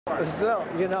So,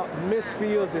 you know, Miss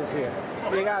Fields is here.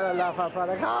 You gotta love our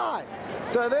product. Hi!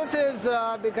 So this is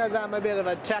because I'm a bit of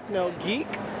a techno geek.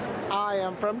 I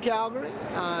am from Calgary.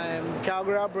 I'm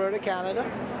Calgary, Alberta, Canada.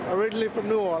 Originally from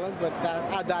New Orleans, but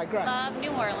I digress. Love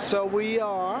New Orleans. So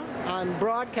I'm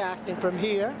broadcasting from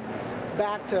here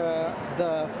back to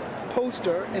the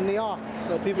poster in the office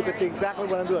so people could see exactly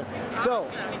what I'm doing. So,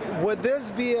 would this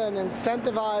be an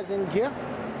incentivizing gift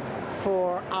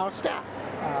for our staff?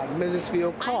 Mrs.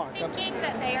 Field card. I'm thinking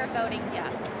that they are voting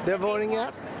yes. They're voting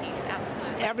yes? Cookies,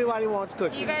 absolutely. Everybody wants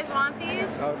cookies. Do you guys want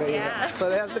these? Oh, Yeah. So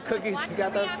there's the cookies. Watch You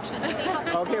got the those? reaction, see how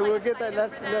people Okay, we'll like get that. play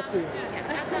Let's with see. them. Yeah,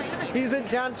 that's all you need. He's a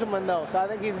gentleman though, so I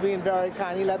think he's being very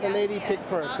kind. He let the lady pick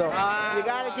first, so you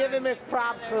got to give him his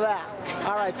props for that.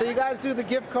 All right, so you guys do the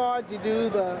gift cards. You do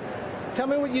the. Tell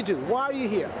me what you do. Why are you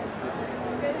here?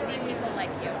 To see people like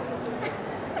you.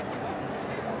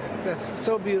 That's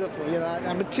so beautiful. You know,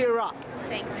 I'm a tear up.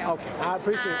 Thank you. Okay, I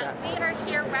appreciate that. We are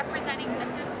here representing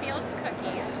Mrs. Fields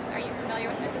Cookies. Are you familiar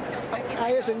with Mrs. Fields Cookies?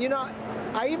 Listen, you know,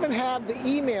 I even have the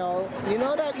email. You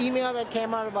know that email that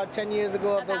came out about 10 years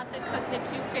ago? About the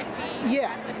 250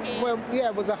 yeah. recipe? Well, yeah,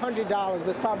 it was $100, but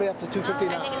it's probably up to $250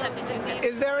 now. I think it's up to 250.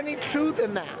 Is there any truth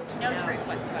in that? No truth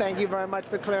whatsoever. Thank you very much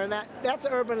for clearing that. That's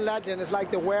urban legend. It's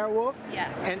like the werewolf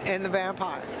Yes. and the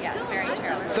vampire. Yes, very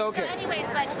true. So, okay. So anyways,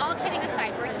 but all kidding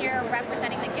aside, we're here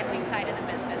representing the gifting side of the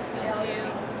business. We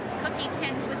do cookie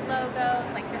tins with logos,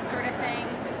 like this sort of thing.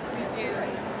 We do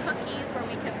cookies where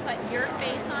we could put your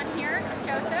face on here.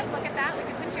 Joseph, look at that. We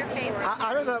could put your face on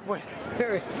I don't know. Wait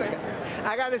a second.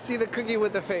 I got to see the cookie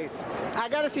with the face. I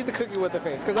got to see the cookie with the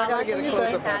face because I got to get a close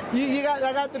up.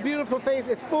 I got the beautiful face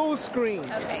at full screen.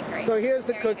 Okay, great. So here's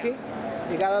the There cookie.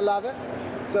 You got to love it.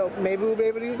 So maybe we'll be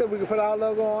able to use it. We can put our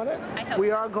logo on it. I hope we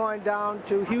so. are going down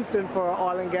to Houston for an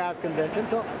oil and gas convention,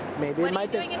 so maybe What it are you might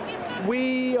doing in Houston?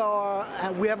 We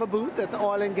have a booth at the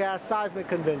Oil and Gas Seismic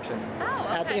Convention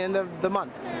at the end of the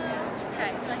month.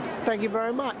 Okay. Thank you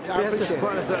very much. This is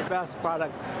one of the best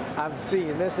products I've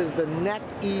seen. This is the Neck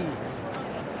Ease.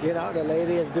 You know, the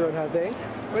lady is doing her thing.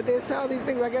 But they sell these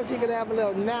things, I guess you could have a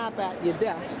little nap at your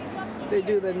desk. They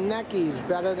do the Neck Ease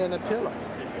better than a pillow.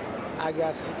 I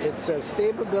guess it says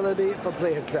stability for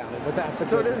plane travel, but that's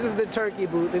so. This is the turkey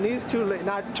booth, and these two,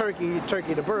 not Turkey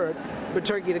the bird, but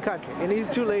Turkey the country. And these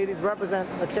two ladies represent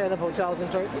a chain of hotels in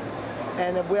Turkey.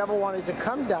 And if we ever wanted to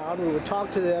come down, we would talk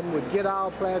to them, we'd get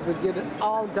our plans, we'd get it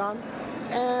all done.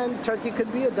 And Turkey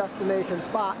could be a destination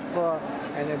spot for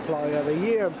an Employee of the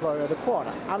Year, Employee of the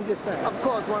Quarter. I'm just saying. Of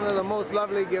course, one of the most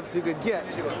lovely gifts you could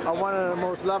get, or one of the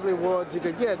most lovely awards you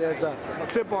could get, is a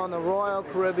trip on the Royal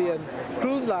Caribbean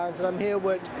Cruise Lines, and I'm here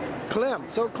with Clem.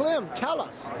 So Clem, tell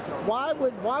us, why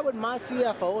would my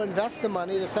CFO invest the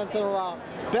money to send some of our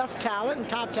best talent and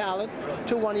top talent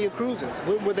to one of your cruises?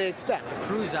 What would they expect? The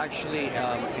cruise actually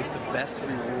is the best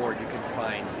reward you can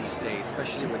find these days,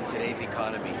 especially with today's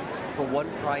economy. For one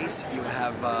price, you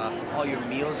have all your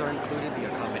meals are included,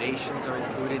 the accommodations are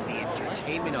included, the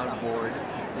entertainment on board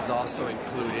is also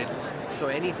included. So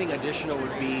anything additional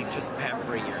would be just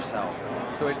pampering yourself.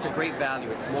 So it's a great value.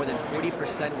 It's more than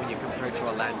 40% when you compare it to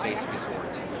a land-based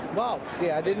resort. Wow, see,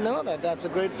 I didn't know that. That's a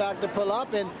great fact to pull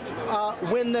up. And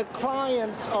when the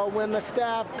clients or when the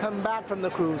staff come back from the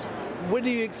cruise, what do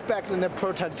you expect in their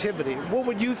productivity? What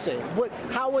would you say?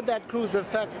 How would that cruise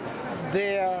affect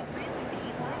their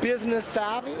business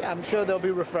savvy? I'm sure they'll be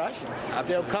refreshed.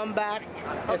 Absolutely. They'll come back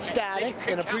ecstatic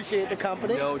and appreciate the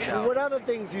company. No doubt. And what other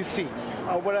things you see,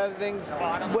 or what other things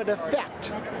would affect?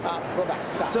 Go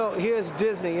back. Stop. So here's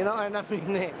Disney, you know, and I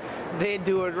mean they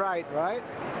do it right?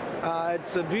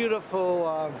 It's a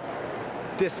beautiful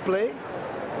display,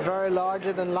 very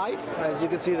larger than life. As you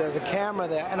can see, there's a camera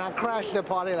there, and I crashed the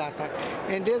party last night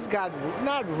and just got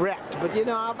not wrecked, but you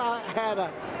know, I've had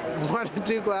one or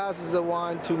two glasses of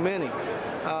wine too many.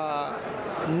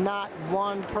 Not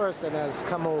one person has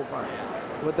come over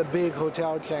with the big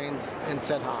hotel chains and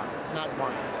said hi. Not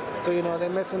one. So, you know, they're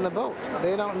missing the boat.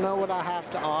 They don't know what I have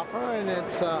to offer, and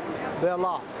it's they're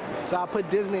lost. So I put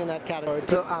Disney in that category.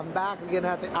 So I'm back again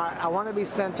at I want to be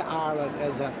sent to Ireland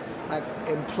as a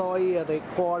employee of the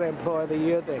quarter, employee of the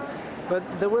year thing. But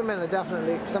the women are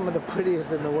definitely some of the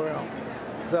prettiest in the world.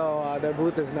 So their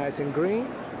booth is nice and green,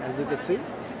 as you can see.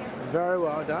 Very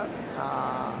well done.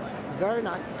 Very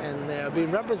nice, and they're being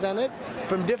represented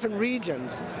from different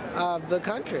regions of the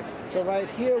country. So right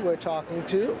here we're talking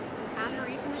to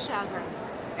Anne-Marie from the Shelburne.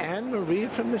 Anne-Marie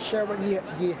from the Shelburne.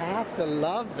 You have to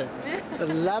love the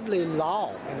lovely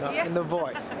lull in the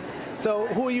voice. So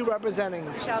who are you representing?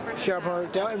 Shelburne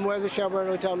Hotel. And where's the Shelburne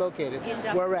Hotel located? In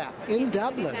Dublin. Where at? In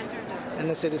Dublin. The city center of Dublin. In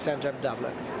the city center of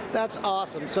Dublin. That's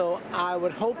awesome. So I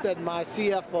would hope that my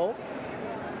CFO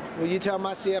Will you tell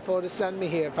my CFO to send me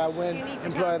here if I win You need to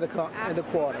Employee of come. the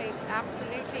Quarter?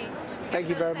 Absolutely. Thank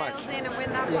you very much. Get those sales in and win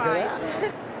that You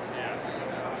hear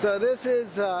prize. So this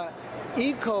is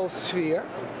Ecosphere.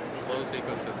 Closed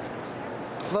ecosystems.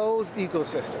 Closed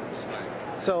ecosystems.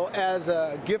 So as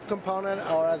a gift component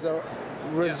or as a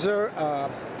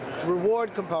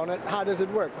reward component, how does it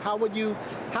work? How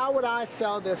would I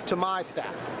sell this to my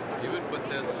staff? You would put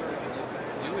this,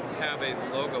 you would have a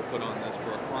logo put on this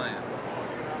for a client,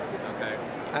 okay?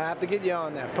 I have to get you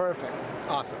on there. Perfect.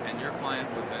 Awesome. And your client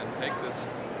would then take this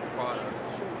product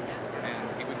and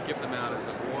he would give them out as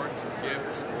awards or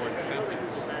gifts or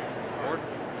incentives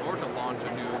or to launch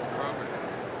a new program.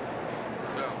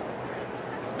 So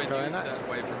it's been Very used nice. that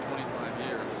way for 25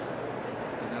 years.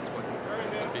 And that's what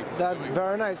the people are That's doing.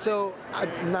 very nice. So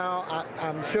now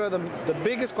I'm sure the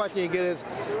biggest question you get is,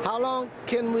 how long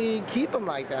can we keep them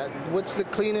like that? What's the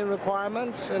cleaning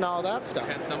requirements and all that We stuff?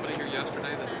 had somebody here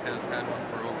yesterday that has had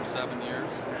one for over 7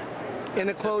 years. In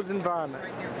a closed environment.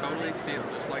 Totally sealed,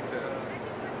 just like this.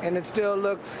 And it still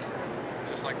looks...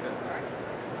 Just like this.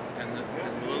 And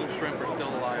the little shrimp are still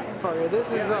alive. Okay,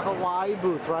 this is the Hawaii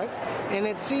booth, right? And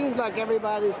it seems like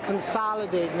everybody's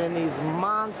consolidating in these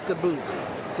monster booths.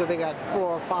 So they got 4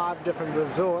 or 5 different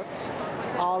resorts,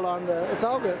 all under, it's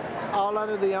all good, all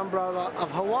under the umbrella of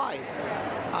Hawaii.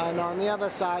 And on the other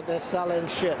side, they're selling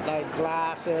shit like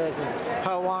glasses and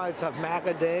Hawaii stuff,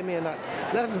 macadamia nuts.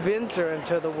 Let's venture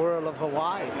into the world of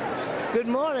Hawaii. Good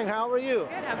morning, how are you?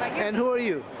 Good, how about you? And who are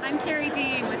you? I'm Carrie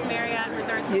Dean with Marriott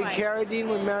Resorts You're Hawaii. Carrie Dean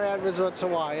with Marriott Resorts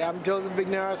Hawaii. I'm Joseph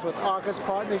Bagneris with Arcus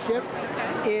Partnership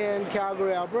in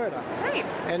Calgary, Alberta. Great.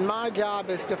 And my job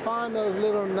is to find those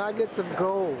little nuggets of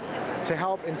gold to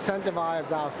help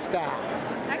incentivize our staff.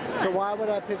 Excellent. So why would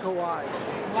I pick Hawaii?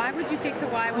 Why would you pick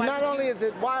Hawaii? Why Not would only you... is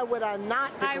it, why would I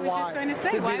not pick I Hawaii? was just going to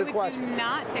say, would be why the would question. you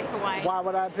not pick Hawaii? Why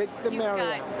would I pick the You've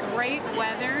Marriott? got great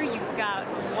weather, you've got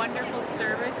wonderful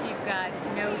service, you've got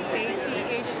no safety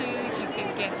issues, you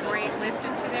can get great lift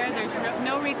into there. There's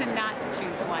no reason not to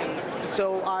choose Hawaii.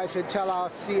 So I should tell our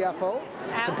CFO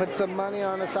to put some money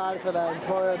on the side for that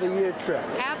Employer of the Year trip.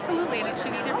 Absolutely, and it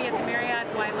should either be at the Marriott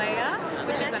Wailea,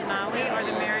 which is on Maui, or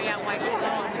the Marriott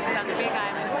Waikoloa, which is on the Big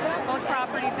Island. Both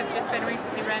properties have just been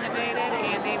recently renovated,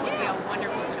 and they would be a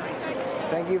wonderful choice.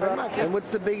 Thank you very much. And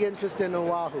what's the big interest in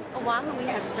Oahu? Oahu, we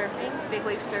have surfing, big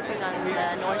wave surfing on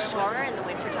the North Shore in the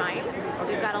wintertime.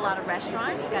 We've got a lot of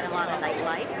restaurants, we've got a lot of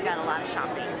nightlife, we've got a lot of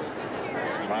shopping.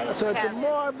 So it's a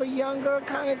more of a younger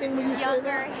kind of thing, would you say Younger,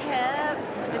 that?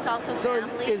 hip, it's also So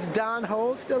family. is Don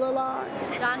Ho still alive?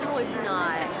 Don Ho is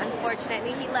not,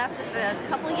 unfortunately. He left us a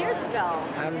couple years ago.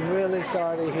 I'm really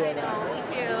sorry to hear I that. know, me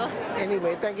too.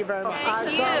 Anyway, thank you very much. Thank I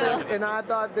you. saw this and I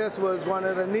thought this was one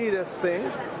of the neatest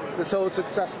things. This whole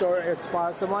success story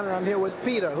inspires someone, and I'm here with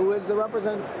Peter, who is the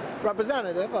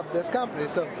representative of this company.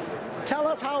 So tell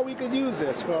us how we could use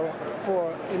this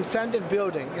for incentive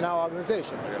building in our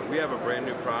organization. We have a brand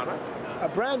new product. A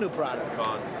brand new product. It's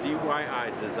called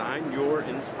DYI, Design Your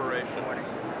Inspiration.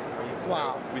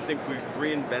 Wow. We think we've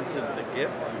reinvented the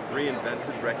gift, we've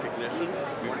reinvented recognition,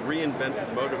 we've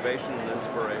reinvented motivation and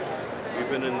inspiration. We've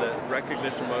been in the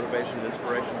recognition, motivation, and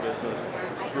inspiration business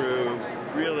through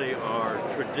really our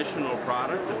traditional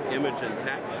products of image and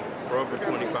text for over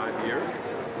 25 years.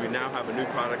 We now have a new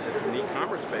product that's an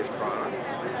e-commerce-based product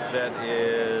that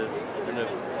is in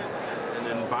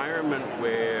an environment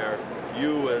where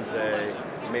you as a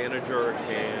manager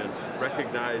can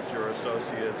recognize your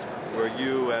associates, where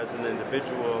you as an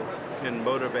individual can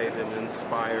motivate and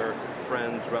inspire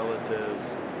friends,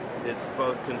 relatives. It's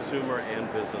both consumer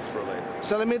and business related.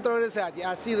 So let me throw this at you.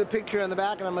 I see the picture in the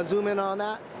back, and I'm going to zoom in on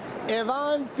that. If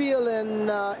I'm feeling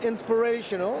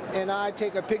inspirational and I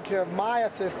take a picture of my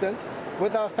assistant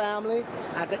with our family,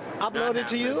 I can upload it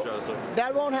to you? Joseph.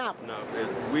 That won't happen. No,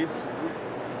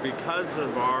 because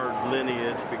of our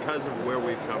lineage, because of where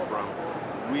we've come from,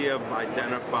 we have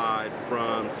identified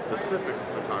from specific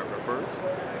photographers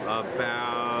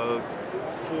about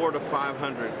 400 to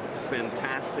 500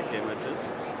 fantastic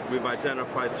images. We've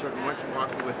identified certain. Why don't you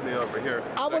walk with me over here?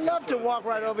 I would love to walk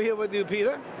right over here with you,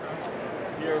 Peter.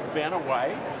 You're Vanna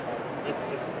White.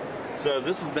 So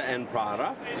this is the end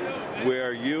product,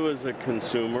 where you as a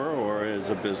consumer or as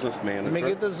a business manager Let me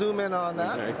get the zoom in on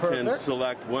that. can Perfect.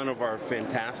 select one of our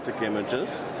fantastic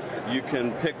images. You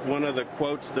can pick one of the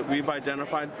quotes that we've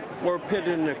identified or put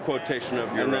in a quotation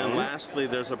of your own. And then lastly,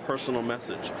 there's a personal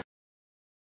message.